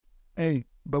Hey,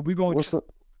 but we gonna What's up?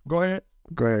 go ahead.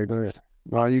 Go ahead, go ahead.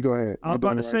 No, you go ahead. I was You're about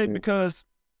doing to the right say thing. because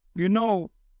you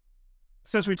know,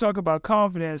 since we talk about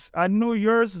confidence, I know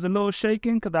yours is a little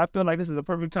shaken because I feel like this is the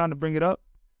perfect time to bring it up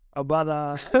about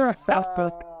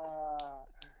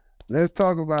Let's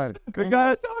talk about it. we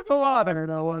gotta talk about I it. don't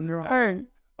know what's wrong. Hey,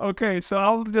 okay, so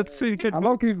I was just sitting. I'm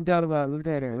gonna keep talking about it. Let's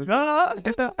get there. I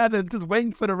was just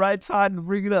waiting for the right time to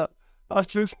bring it up. I was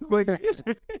just waiting.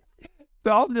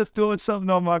 So I'm just doing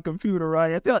something on my computer,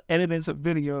 right? I feel like editing some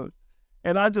videos.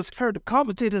 And I just heard the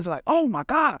commentators like, oh my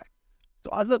God.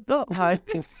 So I looked up, like,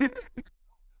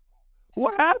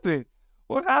 what happened?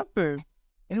 What happened?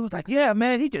 And it was like, yeah,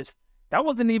 man, that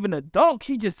wasn't even a dunk.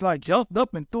 He just like jumped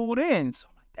up and threw it in. So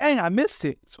I'm like, dang, I missed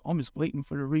it. So I'm just waiting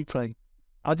for the replay.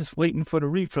 I was just waiting for the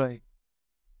replay.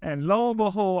 And lo and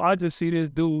behold, I just see this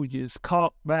dude just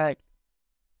caught back.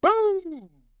 Boom!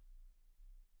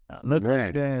 I looked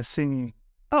at Man. that scene.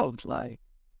 I was like,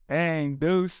 dang,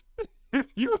 Deuce.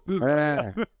 You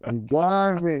Man, I'm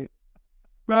driving.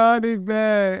 Running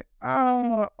back.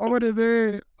 Oh, what is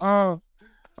it? Oh,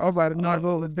 I'm about to knock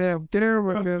over the damn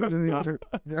camera.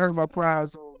 You heard my pride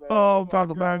so bad. Oh,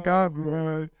 Talk about God,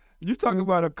 man. You talking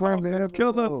about a confidence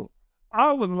killer?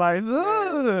 I was like,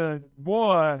 ugh,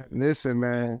 boy. Listen,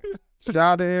 man. Shout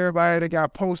out to everybody that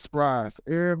got post prize.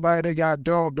 Everybody that got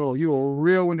dunked on. You a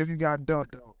real one if you got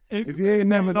dunked on. If you ain't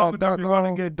never got dunked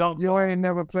on, get dunked, you ain't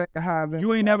never played high level.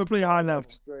 you ain't never played high level.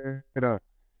 Straight up.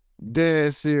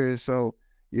 Dead serious. So,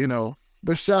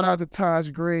 but shout out to Taj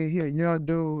Gray. He a young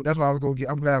dude. That's why I was gonna get.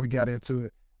 I'm glad we got into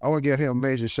it. I want to give him a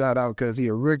major shout out because he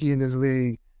a rookie in this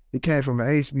league. He came from an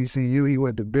HBCU. He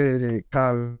went to Benedict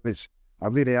College. I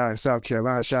believe they out in South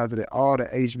Carolina. Shout out to all the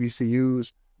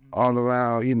HBCUs all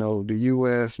around, the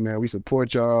U.S., man. We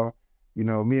support y'all.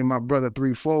 Me and my brother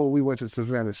 3-4, we went to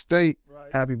Savannah State.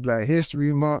 Right. Happy Black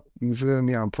History Month. You feel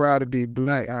me? I'm proud to be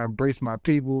Black. I embrace my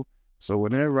people. So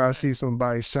whenever I see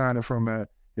somebody shining from a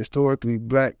historically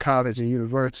Black college and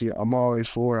university, I'm always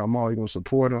for it. I'm always going to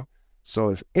support them. So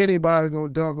if anybody's going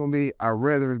to dunk on me, I'd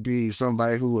rather it be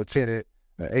somebody who attended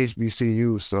the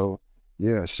HBCU. So,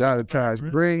 yeah, shout out to Taj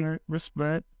Gray.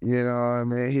 Respect. You know what I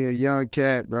mean? He a young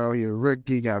cat, bro. He a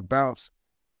rookie. He got bounced.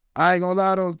 I ain't gonna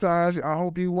lie though, Taj. I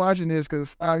hope you watching this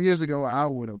because 5 years ago, I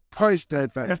would have punched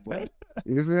that fat boy.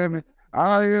 You feel me?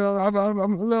 I'm a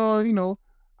little,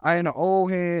 I ain't an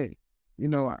old head.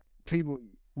 People.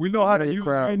 We know how to Great use.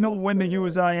 crowd. I know when to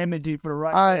use our energy for the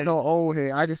right. I ain't no old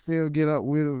head. I can still get up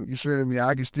with him. You feel me?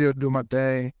 I can still do my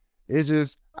thing. I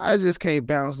just can't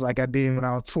bounce like I did when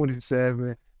I was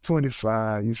 27,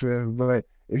 25. You feel me? But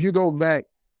if you go back,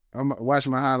 I'm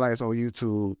watching my highlights on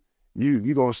YouTube.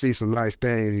 You gonna see some nice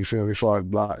things. You feel me? As far as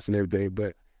blocks and everything.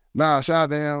 But nah,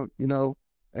 shout out to him.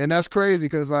 And that's crazy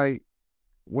because like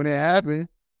when it happened,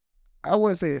 I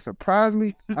wouldn't say it surprised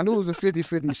me. I knew it was a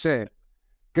 50-50 shot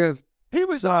because. He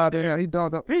was out there. He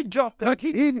don't know. He jumped up.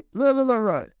 Look,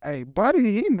 right. Hey,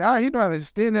 buddy, he know how to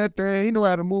extend that thing. He know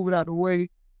how to move it out the way,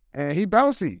 and he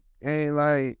bouncy and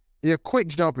like he a quick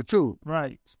jumper too.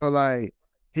 Right. So like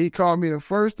he called me the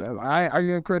first. I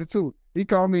give him credit too. He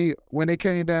called me when they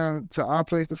came down to our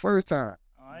place the first time.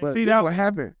 But see this that what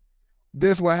happened.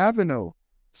 This what happened though.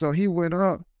 So he went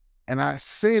up, and I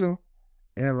seen him,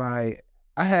 and like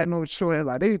I had no choice.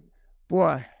 Like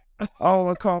boy. I don't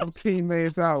want to call my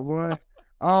teammates out, boy.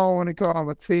 I don't want to call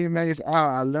my teammates out.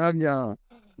 I love y'all.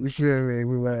 You feel me?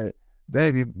 We like,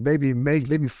 they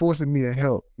be forcing me to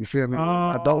help. You feel me?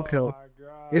 I don't help.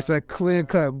 It's a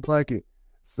clear-cut bucket.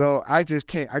 So I just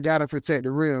can't. I got to protect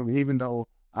the rim, even though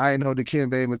I ain't no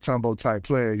Dikembe Mutombo type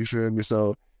player. You feel me?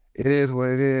 So it is what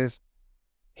it is.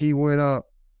 He went up,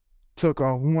 took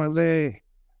on one leg,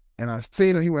 and I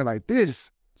seen him. He went like this.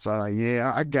 So I'm like,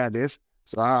 yeah, I got this.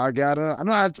 So I got I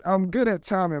know I'm good at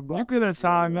timing, but you good at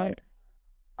time, man.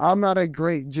 I'm not a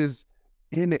great just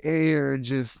in the air,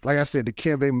 just like I said,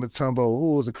 Dikembe Mutombo,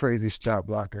 who was a crazy shot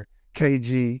blocker.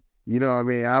 KG, you know what I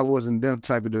mean? I wasn't them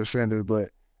type of defender, but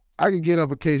I could get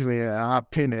up occasionally and I'll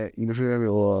pin that, you know what I mean,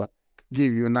 or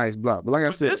give you a nice block. But like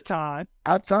I said, this time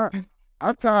I timed it.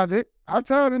 I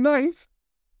timed it nice.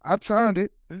 I timed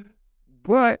it.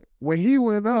 But when he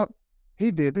went up,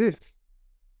 he did this.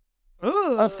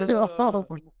 I said, oh,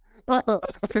 what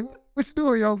you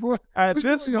doing, young boy? At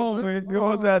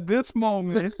this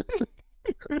moment,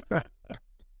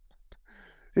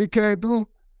 he came through,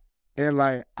 and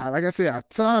like I said,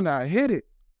 I hit it,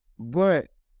 but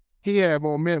he had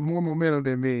more momentum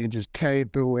than me, and just came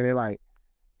through, and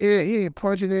he didn't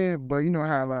punch it in, but you know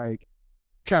how like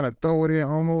kind of throw it in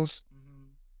almost,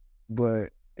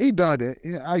 but he done it.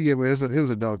 I give it. It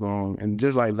was a dunk on, and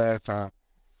just like last time.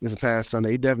 This past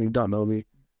Sunday, he definitely dunked on me.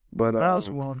 But That was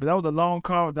one. That was a long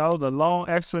call. That was a long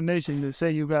explanation to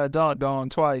say you got dunked on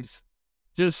twice.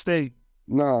 Just stay.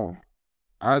 no,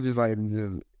 I just like to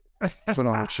just put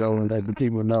on a show and let the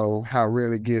people know how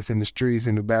real it gets in the streets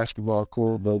in the basketball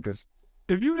court. Because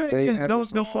If you ain't they get have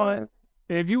those no fun,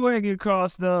 if you ain't get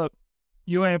crossed up,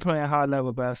 you ain't playing high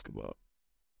level basketball.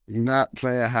 you're not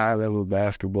playing high level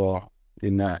basketball.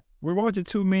 You're not. We're watching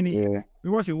too many. Yeah.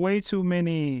 We're watching way too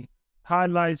many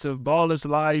highlights of Baller's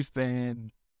life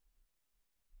and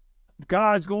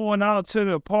guys going out to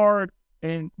the park.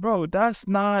 And bro, that's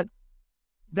not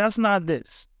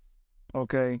this.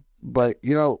 Okay. But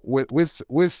you know,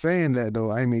 we're saying that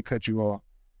though. I ain't mean to cut you off.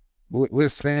 We're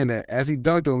saying that as he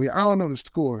dunked on me, I don't know the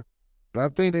score, but I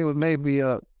think they was maybe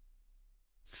up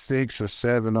 6 or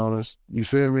 7 on us. You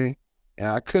feel me? And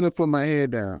I couldn't put my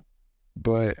head down,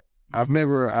 but I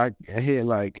remember I hit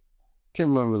like, can't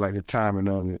remember like the timing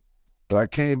of it, but I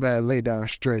came back, laid down a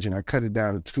stretch, and I cut it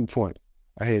down to 2 points.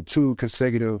 I had 2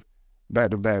 consecutive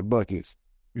back-to-back buckets.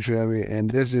 You feel me? And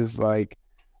this is like,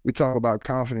 we talk about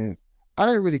confidence. I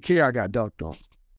didn't really care I got dunked on.